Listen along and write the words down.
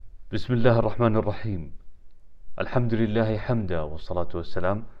بسم الله الرحمن الرحيم. الحمد لله حمدا، والصلاة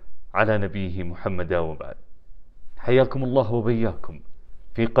والسلام على نبيه محمد، وبعد. حياكم الله وبياكم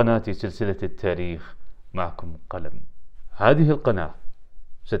في قناة سلسلة التاريخ، معكم قلم. هذه القناة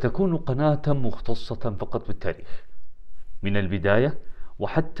ستكون قناة مختصة فقط بالتاريخ من البداية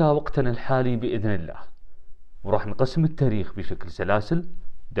وحتى وقتنا الحالي بإذن الله، وراح نقسم التاريخ بشكل سلاسل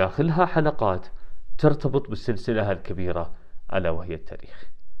داخلها حلقات ترتبط بالسلسلة الكبيرة ألا وهي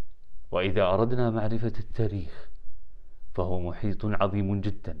التاريخ. وإذا أردنا معرفة التاريخ فهو محيط عظيم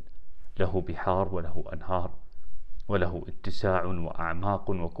جدا، له بحار وله أنهار وله اتساع وأعماق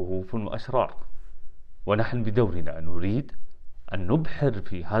وكهوف وأسرار، ونحن بدورنا نريد أن نبحر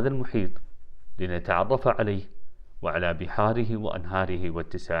في هذا المحيط لنتعرف عليه وعلى بحاره وأنهاره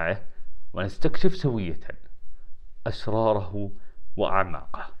واتساعه، ونستكشف سوية أسراره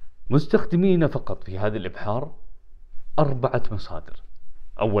وأعماقه، مستخدمين فقط في هذه الإبحار 4 مصادر.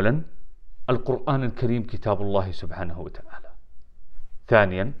 أولا، القرآن الكريم كتاب الله سبحانه وتعالى.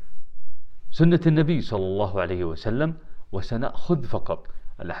 ثانيا، سنة النبي صلى الله عليه وسلم، وسنأخذ فقط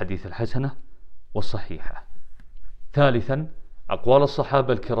الأحاديث الحسنة والصحيحة. ثالثا، أقوال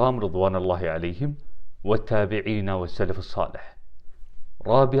الصحابة الكرام رضوان الله عليهم والتابعين والسلف الصالح.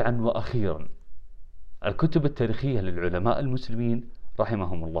 رابعا وأخيرا، الكتب التاريخية للعلماء المسلمين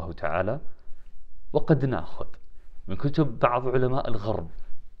رحمهم الله تعالى، وقد نأخذ من كتب بعض علماء الغرب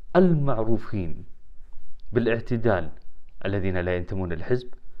المعروفين بالاعتدال، الذين لا ينتمون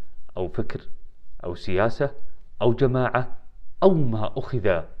لحزب أو فكر أو سياسة أو جماعة أو ما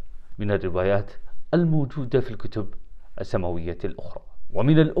أخذ من الروايات الموجودة في الكتب السماوية الأخرى.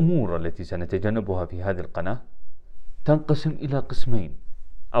 ومن الأمور التي سنتجنبها في هذه القناة تنقسم إلى قسمين.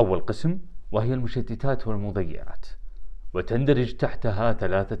 أول قسم وهي المشتتات والمضيعات، وتندرج تحتها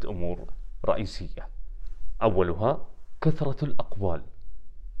 3 أمور رئيسية. أولها كثرة الأقوال،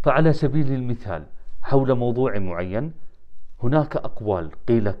 فعلى سبيل المثال حول موضوع معين هناك أقوال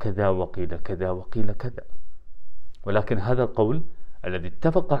قيل كذا وقيل كذا وقيل كذا، ولكن هذا القول الذي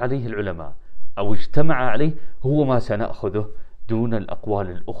اتفق عليه العلماء أو اجتمع عليه هو ما سنأخذه دون الأقوال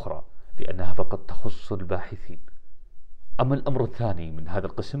الأخرى، لأنها فقط تخص الباحثين. أما الأمر الثاني من هذا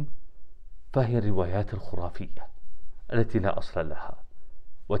القسم فهي الروايات الخرافية التي لا أصل لها،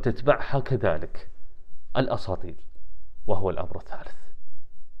 وتتبعها كذلك الأساطير، وهو الأمر الثالث.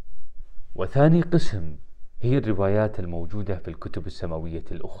 وثاني قسم هي الروايات الموجودة في الكتب السماوية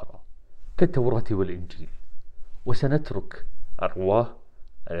الأخرى كالتوراة والإنجيل، وسنترك الرواه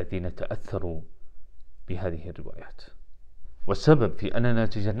الذين تأثروا بهذه الروايات. والسبب في أننا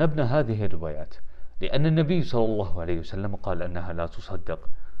تجنبنا هذه الروايات لأن النبي صلى الله عليه وسلم قال أنها لا تصدق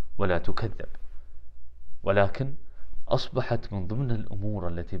ولا تكذب، ولكن أصبحت من ضمن الأمور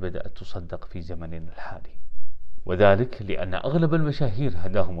التي بدأت تصدق في زمننا الحالي، وذلك لأن أغلب المشاهير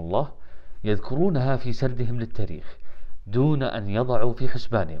هداهم الله يذكرونها في سردهم للتاريخ دون أن يضعوا في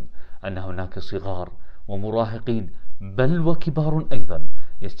حسبانهم أن هناك صغار ومراهقين بل وكبار أيضا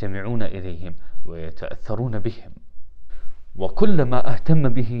يستمعون إليهم ويتأثرون بهم. وكل ما أهتم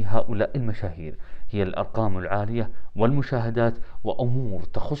به هؤلاء المشاهير هي الأرقام العالية والمشاهدات وأمور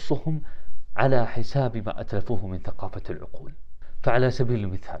تخصهم على حساب ما أتلفوه من ثقافة العقول. فعلى سبيل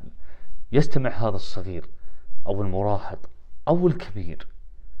المثال يستمع هذا الصغير أو المراهق أو الكبير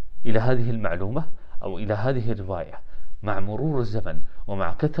إلى هذه المعلومة أو إلى هذه الرواية مع مرور الزمن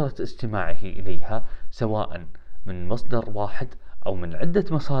ومع كثرة استماعه إليها، سواء من مصدر واحد أو من عدة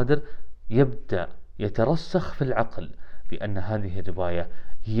مصادر، يبدأ يترسخ في العقل بأن هذه الرواية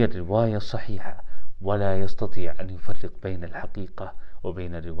هي الرواية الصحيحة، ولا يستطيع أن يفرق بين الحقيقة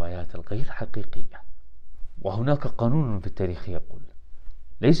وبين الروايات الغير حقيقية. وهناك قانون في التاريخ يقول: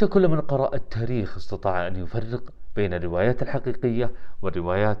 ليس كل من قرأ التاريخ استطاع أن يفرق بين الروايات الحقيقية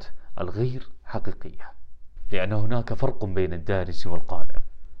والروايات الغير حقيقية، لأن هناك فرق بين الدارس والقارئ.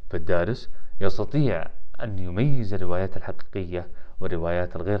 فالدارس يستطيع أن يميز الروايات الحقيقية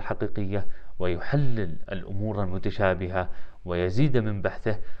والروايات الغير حقيقية، ويحلل الأمور المتشابهة ويزيد من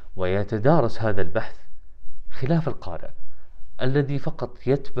بحثه ويتدارس هذا البحث، خلاف القارئ الذي فقط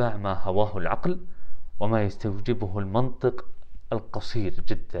يتبع ما هواه العقل وما يستوجبه المنطق القصير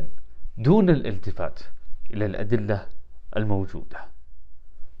جدا دون الالتفات إلى الأدلة الموجودة.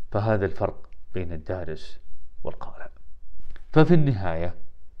 فهذا الفرق بين الدارس والقارئ. ففي النهاية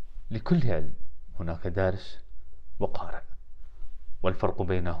لكل علم هناك دارس وقارئ، والفرق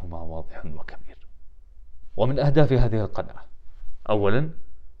بينهما واضح وكبير. ومن أهداف هذه القناة أولا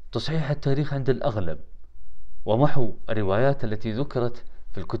تصحيح التاريخ عند الأغلب، ومحو الروايات التي ذكرت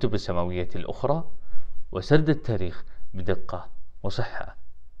في الكتب السماوية الأخرى، وسرد التاريخ بدقة وصحة.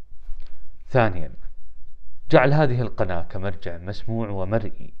 ثانيا جعل هذه القناة كمرجع مسموع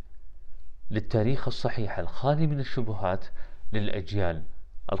ومرئي للتاريخ الصحيح الخالي من الشبهات للأجيال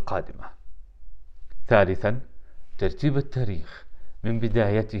القادمة. ثالثا، ترتيب التاريخ من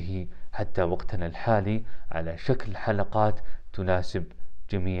بدايته حتى وقتنا الحالي على شكل حلقات تناسب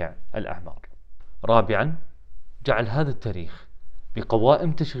جميع الأعمار. رابعا، جعل هذا التاريخ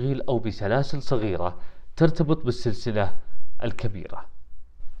بقوائم تشغيل أو بسلاسل صغيرة ترتبط بالسلسلة الكبيرة.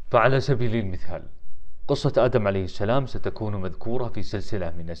 فعلى سبيل المثال، قصة آدم عليه السلام ستكون مذكورة في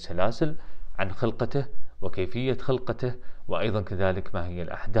سلسلة من السلاسل عن خلقته وكيفية خلقته، وأيضا كذلك ما هي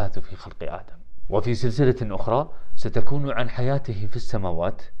الأحداث في خلق آدم. وفي سلسلة أخرى ستكون عن حياته في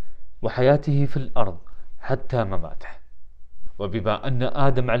السماوات وحياته في الأرض حتى مماته. وبما أن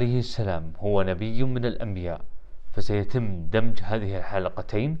آدم عليه السلام هو نبي من الأنبياء، فسيتم دمج هذه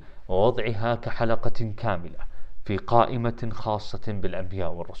الحلقتين ووضعها كحلقة كاملة في قائمة خاصة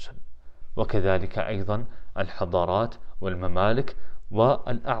بالأنبياء والرسل، وكذلك أيضا الحضارات والممالك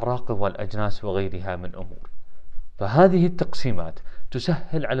والأعراق والأجناس وغيرها من أمور. فهذه التقسيمات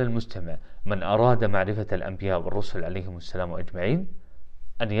تسهل على المستمع من أراد معرفة الأنبياء والرسل عليهم السلام أجمعين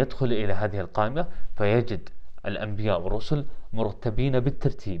أن يدخل إلى هذه القائمة فيجد الأنبياء والرسل مرتبين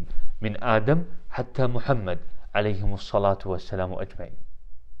بالترتيب من آدم حتى محمد عليهم الصلاة والسلام أجمعين.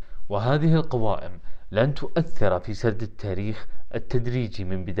 وهذه القوائم لن تؤثر في سرد التاريخ التدريجي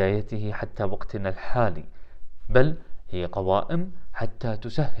من بدايته حتى وقتنا الحالي، بل هي قوائم حتى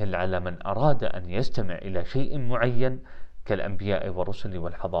تسهل على من أراد أن يستمع إلى شيء معين كالأنبياء والرسل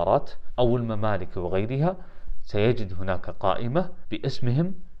والحضارات أو الممالك وغيرها، سيجد هناك قائمة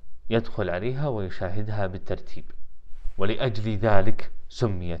باسمهم يدخل عليها ويشاهدها بالترتيب. ولأجل ذلك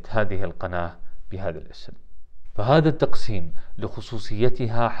سميت هذه القناة بهذا الاسم. فهذا التقسيم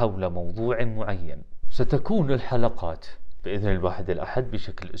لخصوصيتها حول موضوع معين. ستكون الحلقات بإذن الواحد الأحد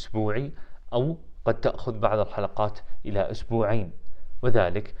بشكل أسبوعي، أو قد تأخذ بعض الحلقات إلى أسبوعين،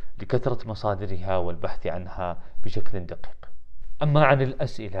 وذلك لكثرة مصادرها والبحث عنها بشكل دقيق. أما عن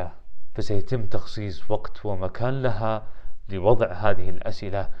الأسئلة فسيتم تخصيص وقت ومكان لها لوضع هذه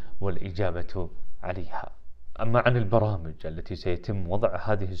الأسئلة والإجابة عليها. أما عن البرامج التي سيتم وضع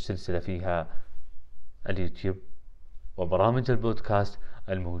هذه السلسلة فيها، اليوتيوب وبرامج البودكاست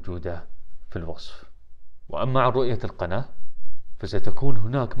الموجودة في الوصف. وأما عن رؤية القناة فستكون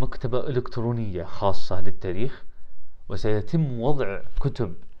هناك مكتبة إلكترونية خاصة للتاريخ، وسيتم وضع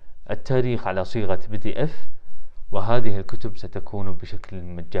كتب التاريخ على صيغة PDF، وهذه الكتب ستكون بشكل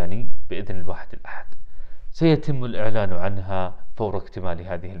مجاني بإذن الواحد الأحد. سيتم الإعلان عنها فور اكتمال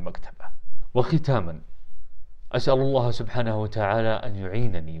هذه المكتبة. وختاما، أسأل الله سبحانه وتعالى أن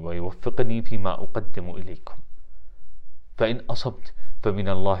يعينني ويوفقني فيما أقدم إليكم، فإن أصبت فمن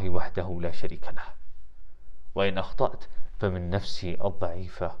الله وحده لا شريك له، وإن أخطأت فمن نفسي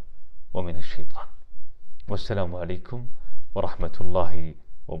الضعيفة ومن الشيطان. والسلام عليكم ورحمة الله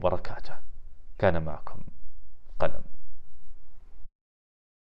وبركاته. كان معكم